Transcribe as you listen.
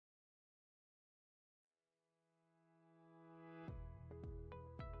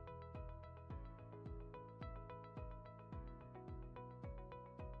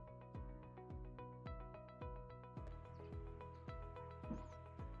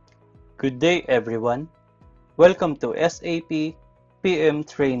Good day everyone. Welcome to SAP PM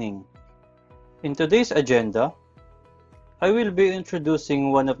training. In today's agenda, I will be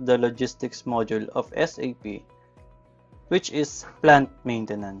introducing one of the logistics module of SAP, which is plant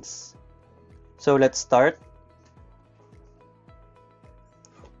maintenance. So let's start.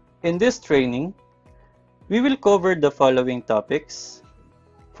 In this training, we will cover the following topics.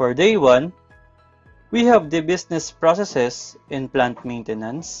 For day 1, we have the business processes in plant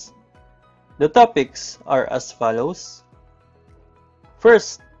maintenance. The topics are as follows.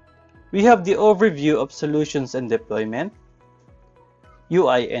 First, we have the overview of solutions and deployment,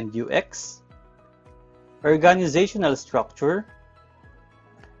 UI and UX, organizational structure,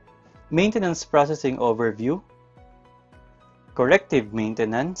 maintenance processing overview, corrective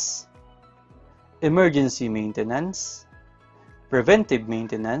maintenance, emergency maintenance, preventive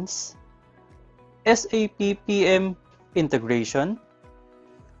maintenance, SAP PM integration,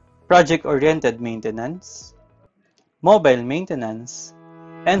 project-oriented maintenance, mobile maintenance,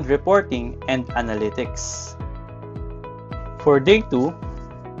 and reporting and analytics. For day 2,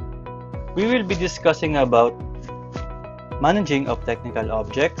 we will be discussing about managing of technical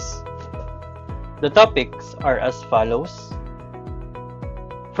objects. The topics are as follows.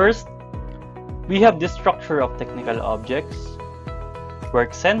 First, we have the structure of technical objects,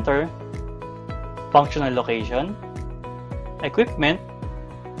 work center, functional location, equipment,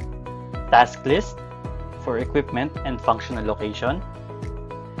 task list for equipment and functional location,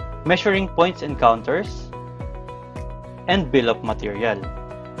 measuring points and counters, and bill of material.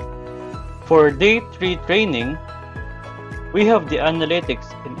 For day 3 training, we have the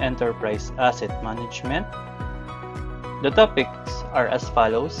analytics in enterprise asset management. The topics are as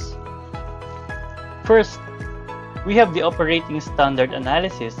follows. First, we have the operating standard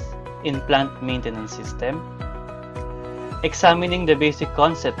analysis in plant maintenance system, examining the basic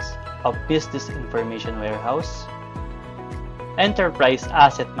concepts of business information warehouse, enterprise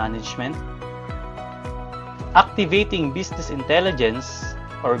asset management, activating business intelligence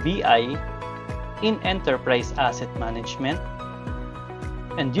or BI in enterprise asset management,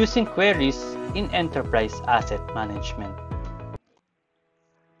 and using queries in enterprise asset management.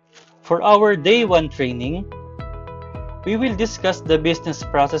 For our day 1 training, we will discuss the business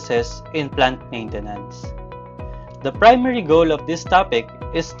processes in plant maintenance. The primary goal of this topic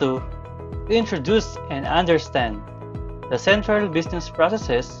is to introduce and understand the central business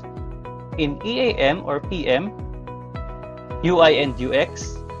processes in EAM or PM, UI and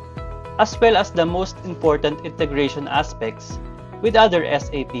UX, as well as the most important integration aspects with other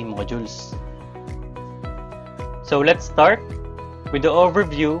SAP modules. So let's start with the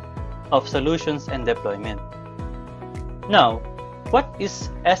overview of solutions and deployment. Now, what is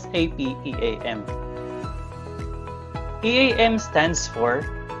SAP EAM? EAM stands for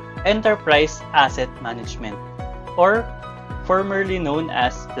Enterprise Asset Management, or formerly known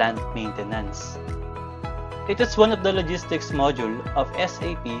as Plant Maintenance. It is one of the logistics module of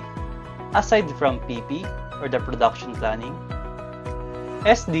SAP aside from PP or the production planning,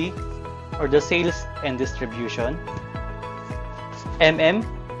 SD or the sales and distribution, MM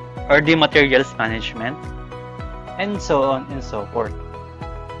or the materials management, and so on and so forth.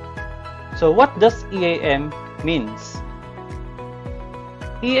 So what does EAM means?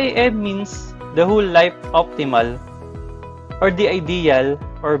 EAM means the whole life optimal or the ideal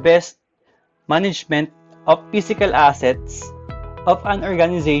or best management of physical assets of an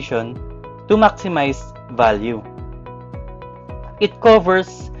organization to maximize value. It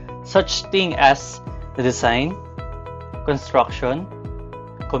covers such things as the design, construction,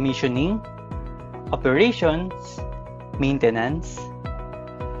 commissioning, operations, maintenance,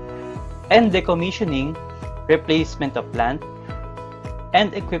 and decommissioning, replacement of plant,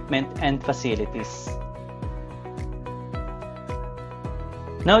 and equipment and facilities.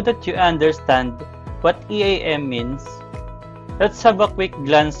 Now that you understand what EAM means, let's have a quick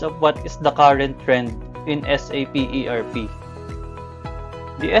glance of what is the current trend in SAP ERP.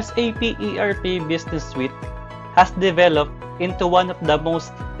 The SAP ERP Business Suite has developed into one of the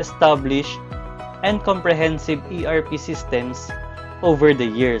most established and comprehensive ERP systems over the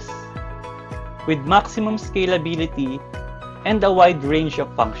years, with maximum scalability and a wide range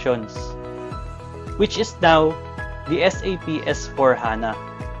of functions, which is now the SAP S4 HANA.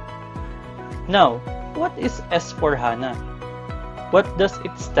 Now, what is S4 HANA? What does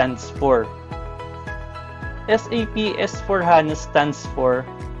it stands for? SAP S4 HANA stands for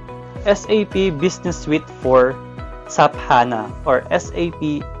SAP Business Suite for SAP HANA or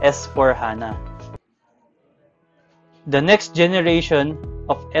SAP S4 HANA. The next generation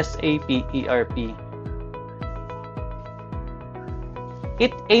of SAP ERP.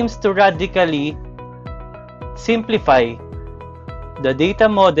 It aims to radically simplify the data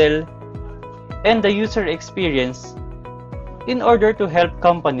model and the user experience in order to help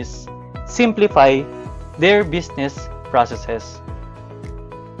companies simplify their business processes.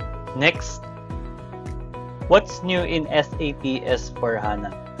 Next, what's new in SAP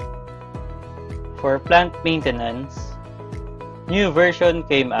S/4HANA? For plant maintenance, new version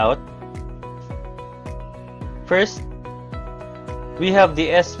came out. First, we have the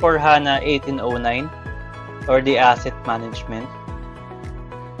S/4HANA 1809 or the asset management,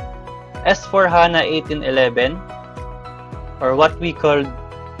 S/4HANA 1811 or what we call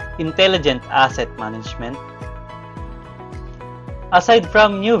intelligent asset management. Aside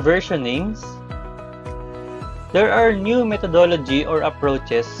from new version names, there are new methodology or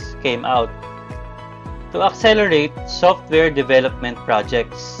approaches came out to accelerate software development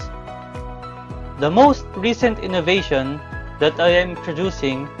projects. The most recent innovation that I am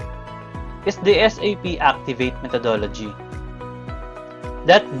introducing is the SAP Activate methodology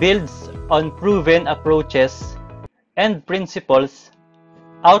that builds on proven approaches and principles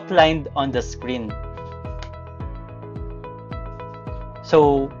outlined on the screen.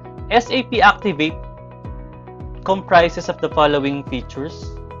 So, SAP Activate comprises of the following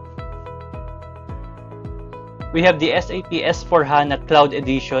features. We have the SAP S/4HANA Cloud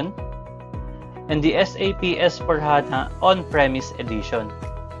Edition and the SAP S/4HANA On-Premise Edition.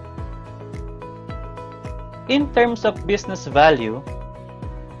 In terms of business value,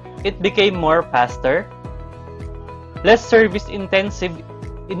 it became more faster, less service-intensive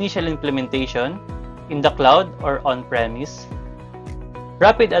initial implementation in the cloud or on-premise,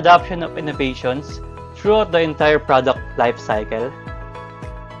 rapid adoption of innovations throughout the entire product lifecycle,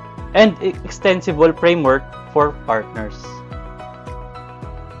 and extensible framework for partners.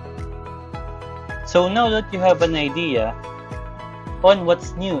 So now that you have an idea on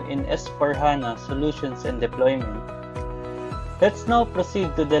what's new in S/4HANA solutions and deployment, let's now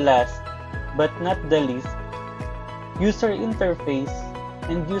proceed to the last but not the least, user interface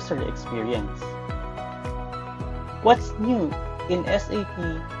and user experience. What's new in SAP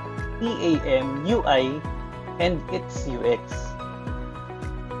EAM UI and its UX?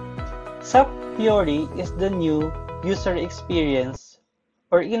 SAP Fiori is the new user experience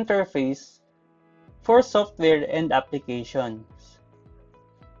or interface for software and applications.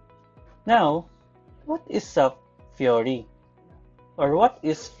 Now, what is SAP Fiori? Or what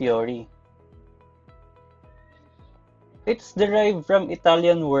is Fiori? It's derived from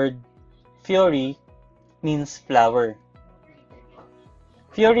Italian word fiori, means flower.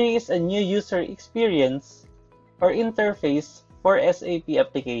 Fiori is a new user experience or interface for SAP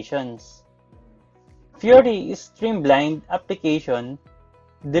applications. Fiori is streamlined application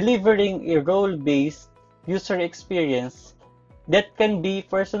delivering a role-based user experience that can be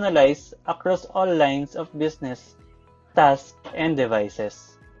personalized across all lines of business, tasks, and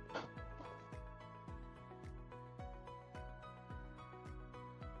devices.